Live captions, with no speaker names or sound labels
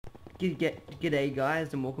G'day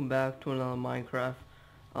guys, and welcome back to another Minecraft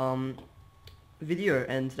video.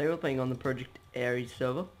 And today we're playing on the Project Aries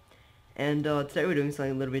server. And today we're doing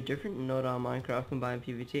something a little bit different, not Minecraft combined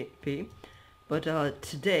PvP. But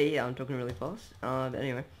today, I'm talking really fast. But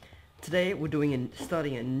anyway, today we're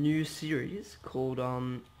starting a new series called How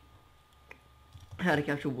to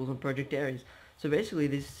Capture Wolves on Project Aries. So basically,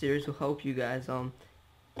 this series will help you guys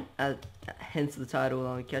hence the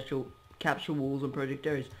title, capture wolves on Project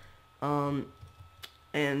Aries. And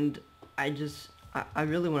I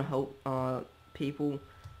really want to help people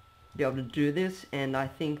be able to do this, and I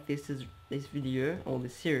think this video or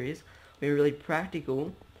this series will be a really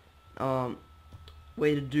practical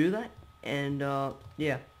way to do that. And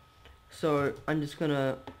yeah, so I'm just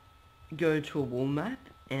gonna go to a Wombat,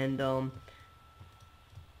 and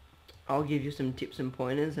I'll give you some tips and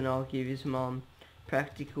pointers, and I'll give you some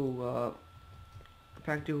practical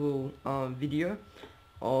video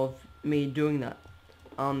of me doing that.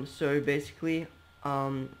 So basically,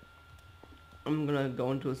 I'm gonna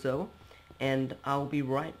go into a server, and I'll be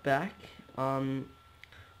right back when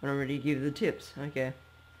I'm ready to give you the tips. Okay,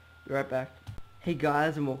 be right back. Hey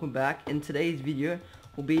guys, and welcome back. And today's video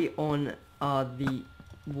will be on the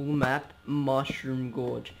Wombat Mushroom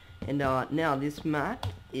Gorge. And now this map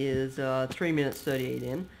is 3 minutes 38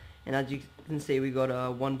 in, and as you can see, we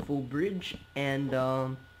got one full bridge and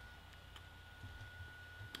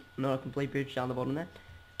not a complete bridge down the bottom there.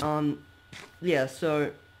 Yeah,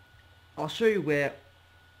 so I'll show you where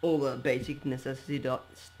all the basic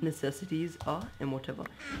necessities are and whatever.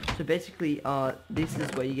 So basically, this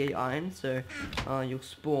is where you get your iron. So you'll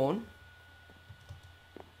spawn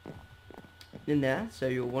in there. So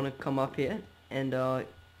you'll want to come up here and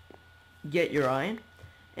get your iron.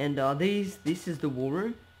 And this is the wool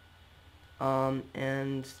room.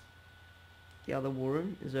 And the other wool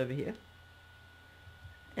room is over here.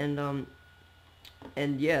 And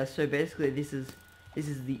yeah, so basically this is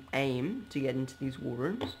the aim to get into these wool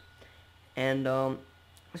rooms. And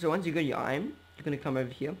so once you got your iron, you're gonna come over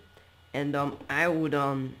here, and I would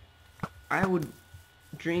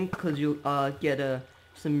drink, because you'll get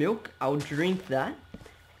some milk. I'll drink that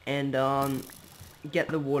and get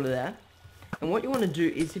the water there. And what you want to do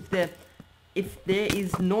is, if there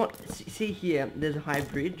is not, see here, there's a high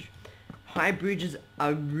bridge. High bridges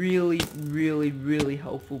are really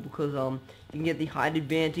helpful, because you can get the height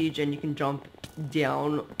advantage, and you can jump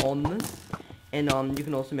down on this, and you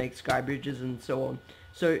can also make sky bridges and so on.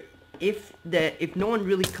 So if no one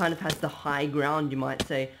really kind of has the high ground, you might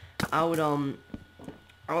say, I would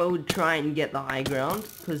try and get the high ground,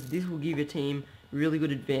 because this will give your team really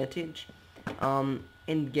good advantage in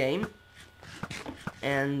the game.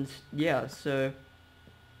 And yeah, so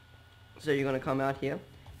you're gonna come out here,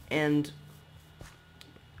 and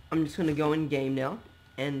I'm just gonna go in game now,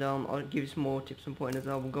 and I'll give you some more tips and pointers.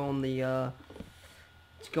 I will go on the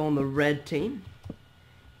let's go on the red team.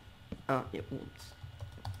 Yeah,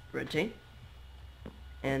 red team.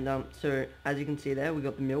 And so as you can see there, we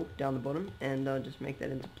got the milk down the bottom, and just make that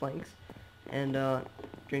into planks, and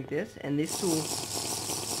drink this, and this will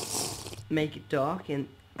make it dark. And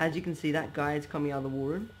as you can see, that guy is coming out of the wool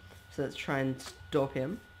room, so let's try and stop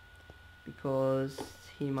him, because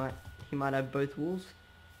he might have both wolves.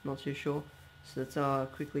 Not too sure. So let's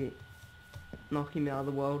quickly knock him out of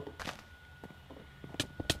the world.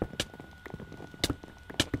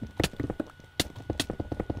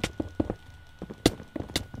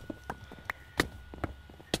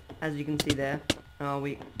 As you can see there,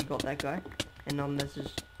 we got that guy, and let's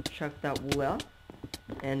just chuck that wool out,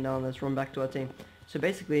 and let's run back to our team. So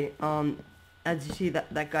basically, as you see,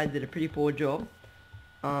 that guy did a pretty poor job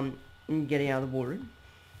in getting out of the wool room,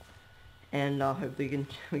 and hopefully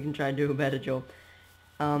we can try and do a better job.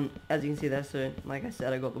 As you can see there, so like I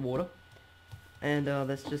said, I got the water, and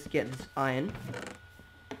let's just get this iron.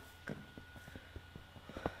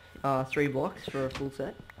 3 blocks for a full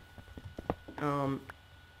set.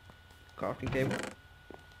 Crafting table,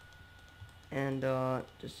 and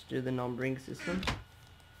just do the numbering system.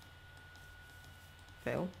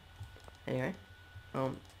 Fail. Anyway, I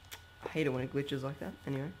hate it when it glitches like that.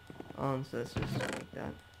 Anyway, so let's just make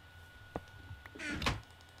that.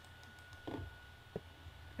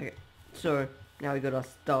 Okay, so now we got our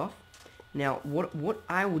stuff. Now, what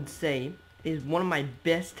I would say is one of my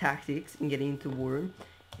best tactics in getting into the wool room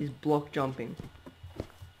is block jumping.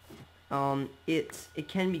 It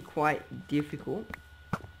can be quite difficult,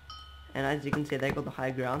 and as you can see, they got the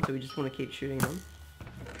high ground, so we just want to keep shooting them,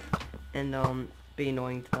 and be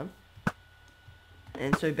annoying to them.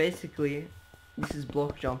 And so basically, this is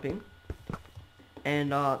block jumping,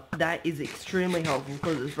 and that is extremely helpful,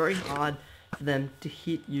 because it's very hard for them to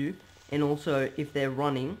hit you, and also if they're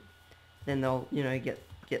running, then they'll, you know, get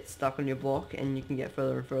stuck on your block, and you can get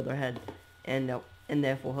further and further ahead, and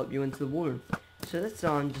therefore help you into the water. So let's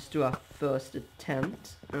just do our first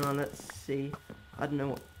attempt. Let's see. I don't know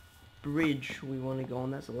what bridge we want to go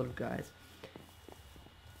on. That's a lot of guys.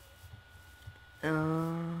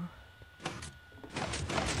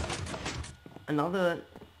 Another.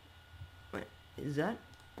 Wait, is that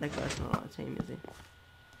guy's not our team, is he?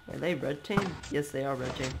 Are they red team? Yes, they are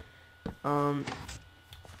red team.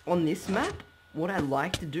 On this map, what I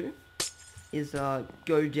like to do is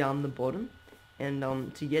go down the bottom,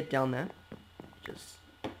 and to get down there, just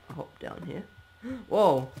hop down here.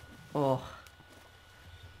 Whoa! Oh.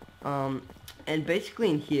 And basically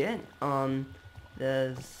in here,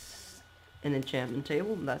 there's an enchantment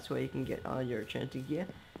table. That's where you can get your enchanted gear,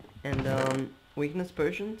 and weakness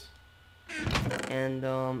potions, and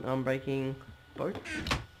unbreaking boat,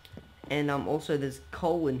 and also there's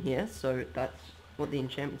coal in here, so that's what the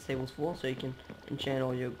enchantment table's for, so you can enchant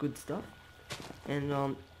all your good stuff.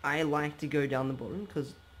 And I like to go down the bottom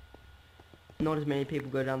because not as many people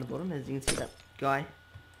go down the bottom. As you can see, that guy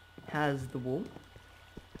has the wool.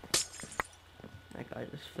 That guy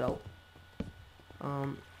just fell.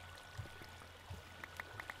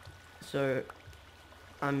 So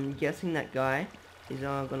I'm guessing that guy is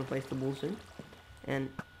gonna place the wool soon. And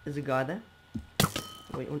there's a guy there.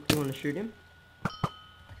 Wait, you want to shoot him?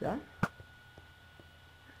 Like that.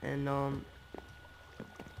 And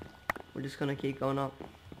we're just gonna keep going up.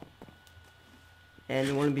 And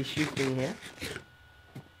you want to be shooting here.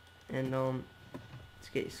 And let's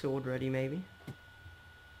get your sword ready, maybe.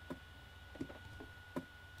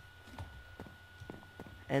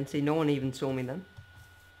 And see, no one even saw me then.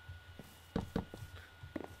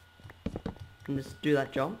 And just do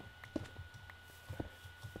that jump.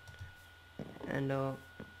 And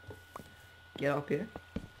get up here.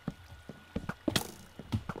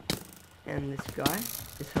 And this guy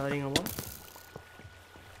is hurting a lot.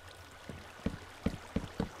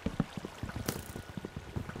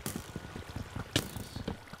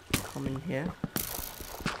 Just come in here.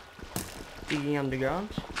 Digging underground.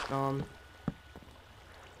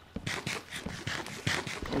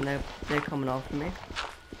 And they're coming after me.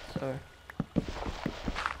 So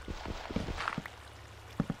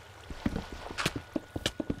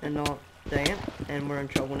and dang it, and we're in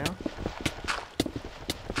trouble now.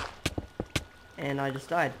 And I just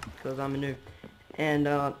died because I'm a noob.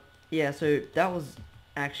 And yeah, so that was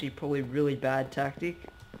actually probably really bad tactic.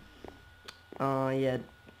 Yeah,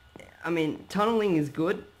 I mean, tunneling is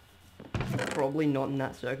good. Probably not in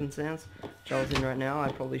that circumstance which I was in right now.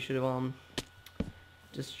 I probably should have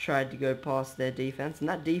just tried to go past their defense, and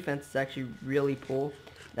that defense is actually really poor.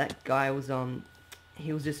 That guy was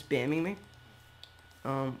he was just spamming me,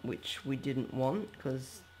 which we didn't want,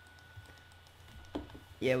 because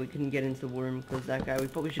yeah, we couldn't get into the room because that guy, we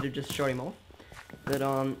probably should have just shot him off. But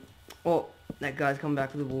oh, that guy's coming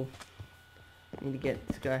back with the wall. Need to get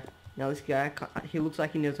this guy. Now this guy, he looks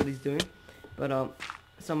like he knows what he's doing, but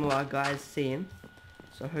some of our guys see him,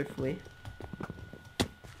 so hopefully.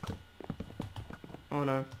 Oh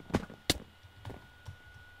no.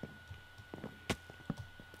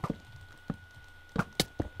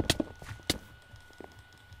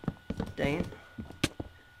 Dang it.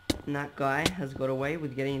 And that guy has got away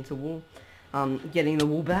with getting into wool, getting the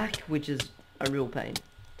wool back, which is a real pain.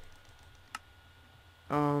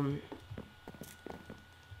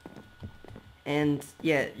 And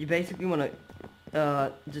yeah, you basically want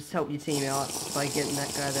to just help your team out by getting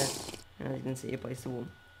that guy there. And as you can see, he placed the wool.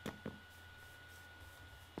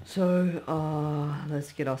 So,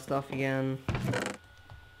 let's get our stuff again.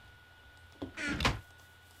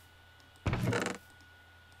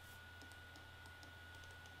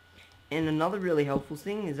 And another really helpful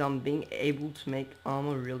thing is being able to make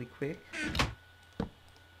armor really quick.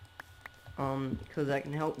 Because that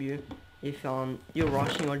can help you if you're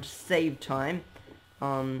rushing, or just save time.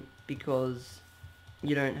 Because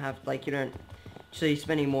you don't have, so you're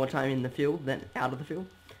spending more time in the field than out of the field.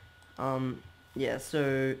 Yeah,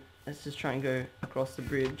 so let's just try and go across the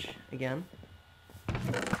bridge again.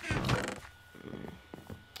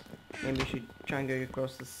 Maybe we should try and go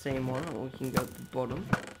across the same one, or we can go at the bottom,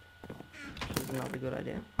 which is another good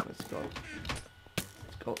idea. Let's go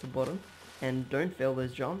at the bottom, and don't fail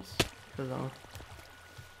those jumps, because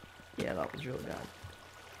yeah, that was really bad.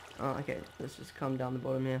 Okay, let's just come down the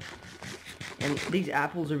bottom here. And these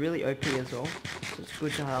apples are really OP as well, so it's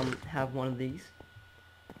good to have one of these.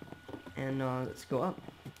 And let's go up.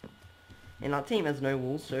 And our team has no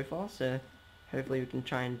walls so far, so hopefully we can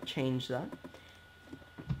try and change that.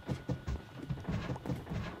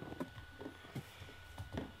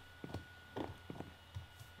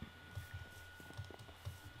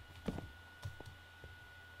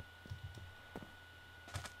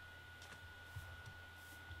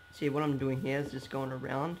 See, what I'm doing here is just going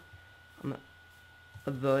around. I'm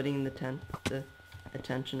averting the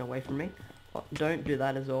attention away from me. Oh, don't do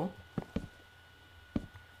that as well.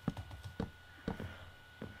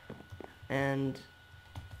 And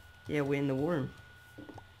yeah, we're in the war room.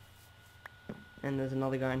 And there's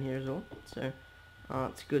another guy in here as well. So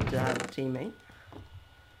it's good to have a teammate.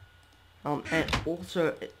 And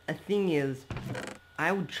also, a thing is,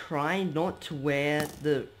 I would try not to wear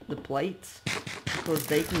the plates, because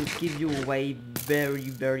they can give you away very,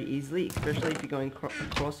 very easily, especially if you're going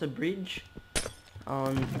across a bridge.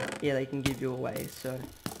 Yeah, they can give you away, so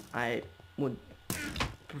I would,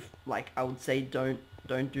 I would say don't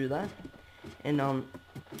do that. And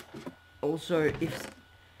also,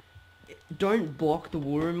 don't block the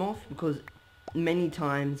war room off, because many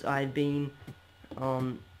times I've been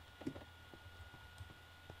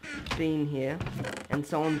here and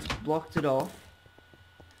someone's blocked it off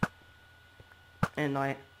and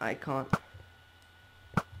I can't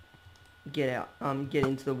get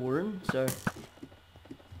into the war room, so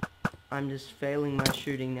I'm just failing my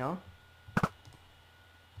shooting now.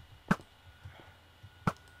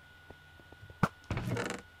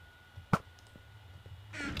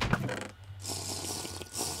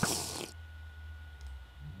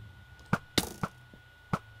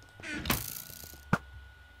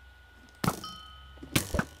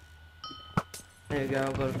 There we go,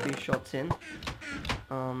 I've got a few shots in.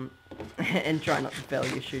 And try not to fail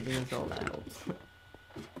your shooting as well, that helps.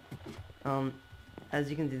 As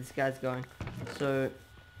you can see, this guy's going. So,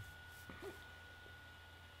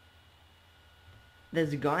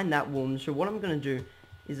 there's a guy in that room, so what I'm gonna do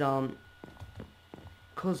is,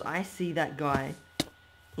 cause I see that guy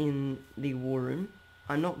in the war room,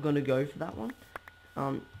 I'm not gonna go for that one.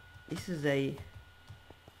 This is a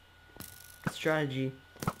strategy.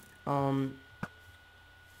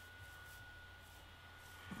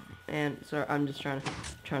 And so I'm just trying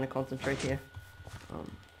to concentrate here.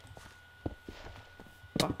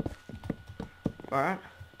 Alright.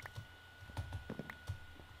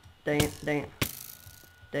 Dang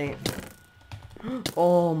it.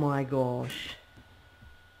 Oh my gosh.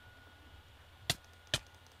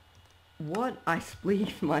 What? I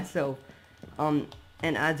spleefed myself. And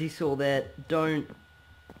as you saw there, don't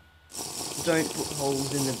put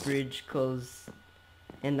holes in the bridge, cause,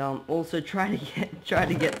 and also try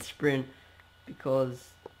to get sprint, because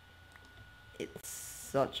it's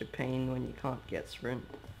such a pain when you can't get sprint.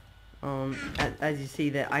 As you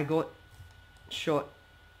see there, I got shot.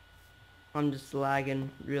 I'm just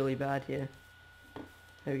lagging really bad here.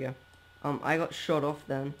 There we go. I got shot off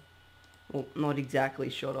then. Well, not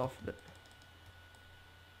exactly shot off, but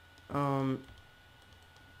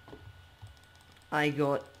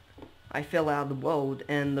I fell out of the world,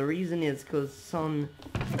 and the reason is because some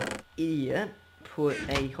idiot put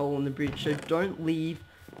a hole in the bridge. So don't leave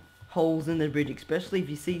holes in the bridge, especially if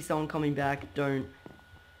you see someone coming back. Don't,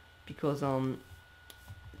 because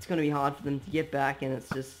it's gonna be hard for them to get back, and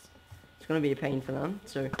it's gonna be a pain for them.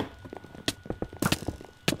 So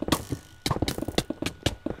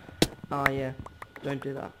yeah, don't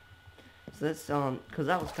do that. So that's because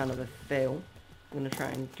that was kind of a fail. I'm gonna try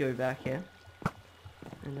and go back here,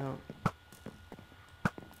 and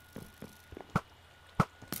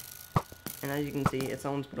as you can see,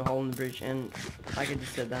 someone's put a hole in the bridge, and like I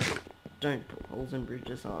just said, that don't put holes in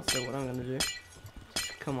bridges. So what I'm gonna do is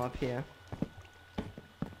come up here.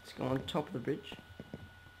 Let's go on top of the bridge,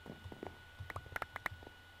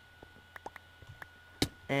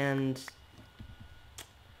 and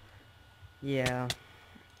yeah,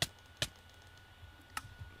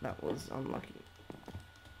 that was unlucky.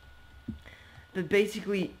 But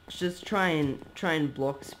basically, just try and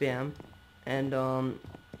block spam, and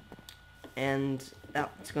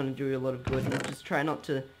that's gonna do you a lot of good. And just try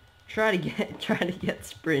to get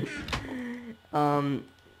sprint,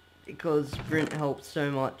 because sprint helps so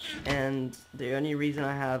much. And the only reason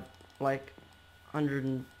I have like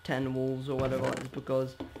 110 walls or whatever is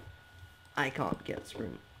because I can't get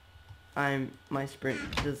sprint. My sprint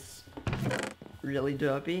is really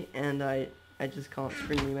derpy, and I just can't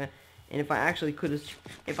sprint anywhere. And if I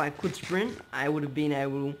could sprint, I would have been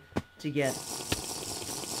able to get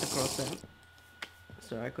across there.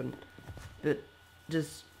 So I couldn't. But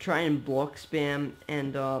just try and block spam,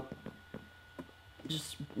 and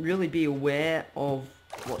just really be aware of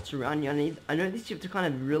what's around you. I know these tips are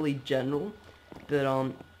kind of really general, but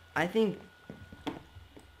I think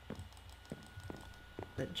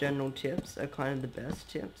that general tips are kind of the best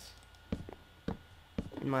tips,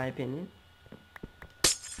 in my opinion.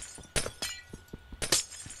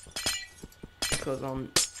 Because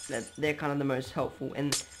they're kind of the most helpful,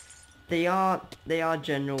 and they are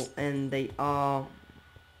general, and they kind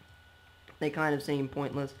of seem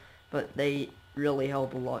pointless, but they really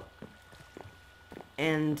help a lot.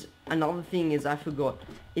 And another thing is, I forgot,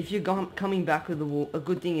 if you're coming back with the wall, a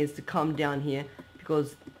good thing is to come down here,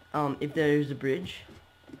 because if there is a bridge,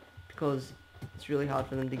 because it's really hard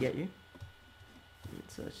for them to get you.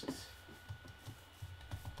 So it's just...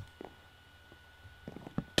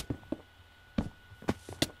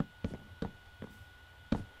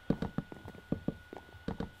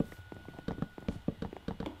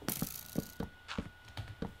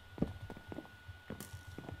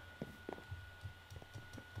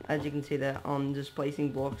 As you can see there, just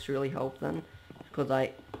placing blocks really helped then, because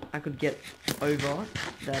I could get over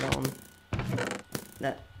that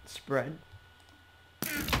that spread.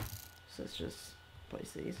 So let's just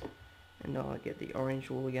place these, and I'll get the orange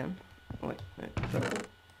wool again. Oh, wait, no, purple.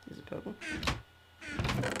 Is it purple?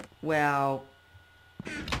 Wow.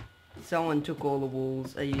 Someone took all the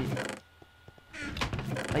wools. Are you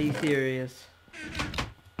serious?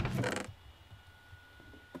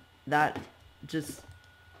 That just...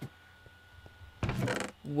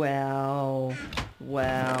 Wow.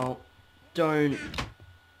 Wow. Don't.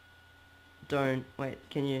 Wait,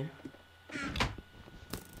 can you?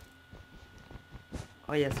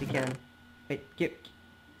 Oh yes, you can. Wait, get.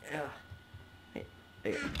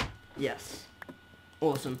 Wait, yes.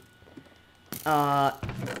 Awesome.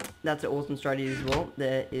 That's an awesome strategy as well.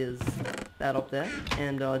 There is that up there,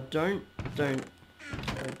 and don't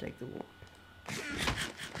take the wall.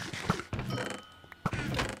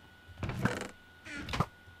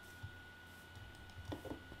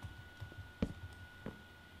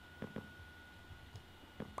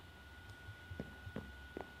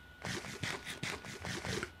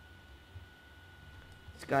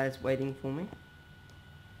 This guy is waiting for me.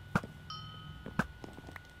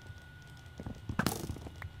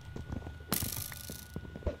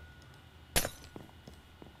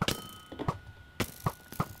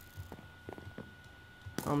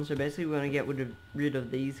 So basically we're going to get rid of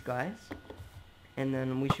these guys, and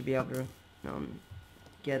then we should be able to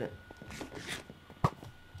get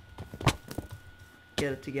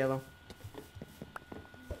it together.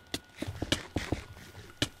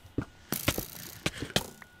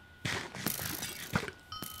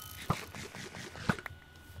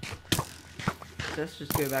 So let's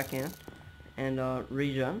just go back in and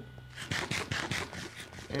regen,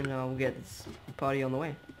 and we'll get this party on the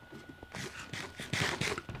way.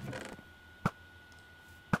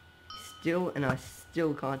 And I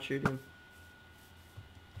still can't shoot him.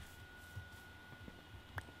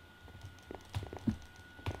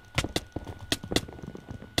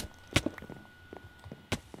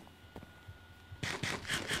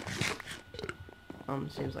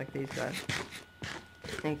 Seems like these guys.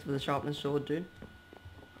 Thanks for the sharpness sword, dude.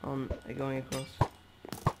 They're going across.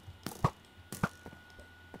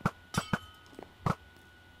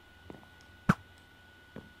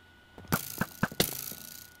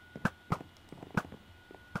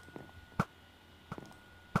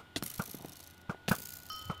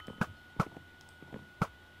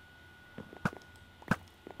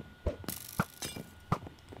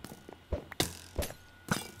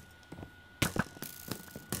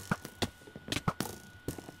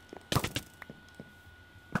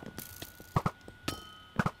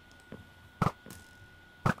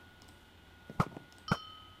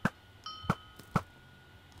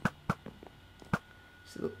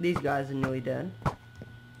 So these guys are nearly dead.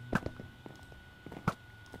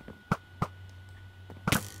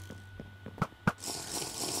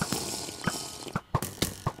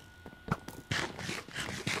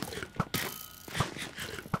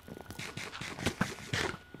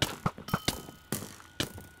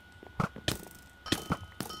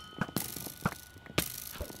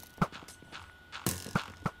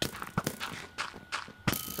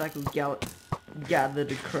 So I could gather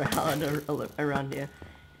the crowd around here.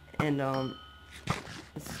 And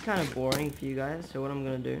this is kind of boring for you guys, so what I'm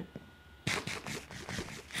gonna do,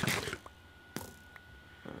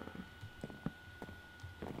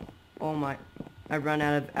 oh my, I run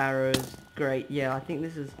out of arrows. Great, yeah, I think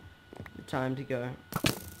this is the time to go.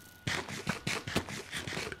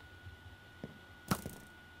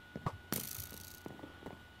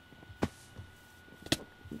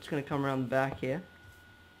 I'm just gonna come around the back here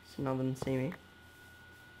so none of them see me.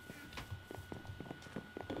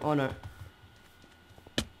 Oh no.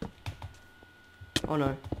 Oh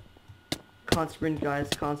no. Can't sprint, guys.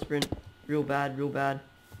 Can't sprint. Real bad, real bad.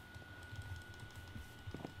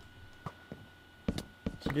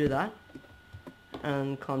 So do that.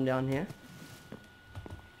 And come down here.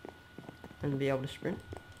 And be able to sprint.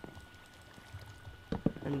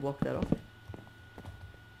 And and block that off.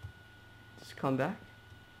 Just come back.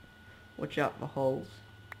 Watch out for holes.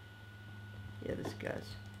 Yeah, this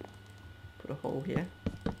guy's. Put a hole here.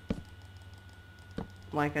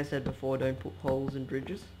 Like I said before, don't put holes in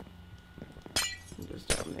bridges. And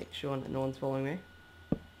just make sure that no one's following me.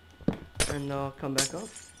 And come back up.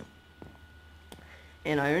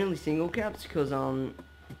 And I only single caps because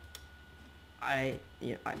I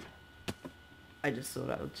just thought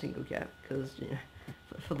I would single cap because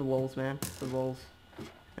for the walls, man, for the walls.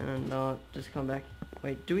 And just come back.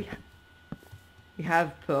 Wait, do we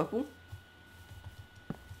have purple?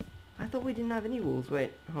 I thought we didn't have any walls.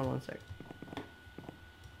 Wait, hold on a sec.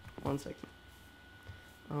 1 second.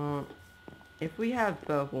 If we have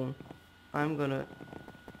purple, I'm gonna.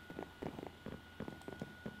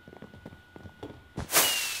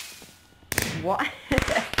 What?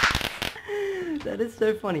 That is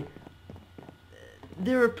so funny.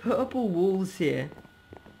 There are purple walls here,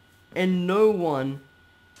 and no one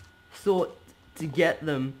thought to get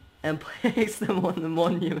them and place them on the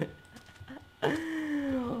monument.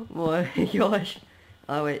 My gosh.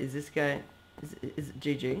 Oh wait, is this guy? Is it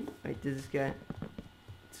GG? Wait, does this guy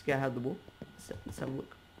have the wall? Let's have a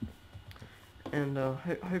look. And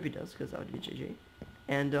hope he does, because that would be GG.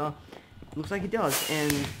 And looks like he does.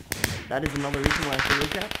 And that is another reason why I single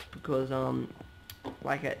capped, because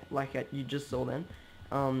like you just saw then,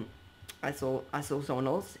 I saw someone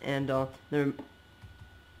else, and no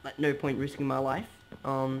point risking my life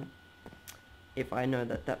if I know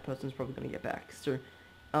that that person's probably gonna get back. So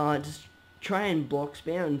just try and block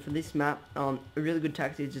spam. And for this map, a really good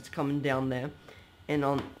tactic is just coming down there,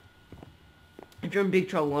 and if you're in big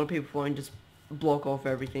trouble, a lot of people won't just block off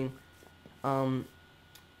everything.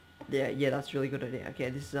 Yeah, that's a really good idea. Okay,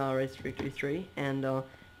 this is race 333, and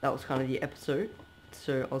that was kind of the episode.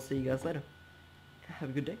 So I'll see you guys later. Have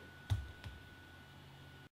a good day.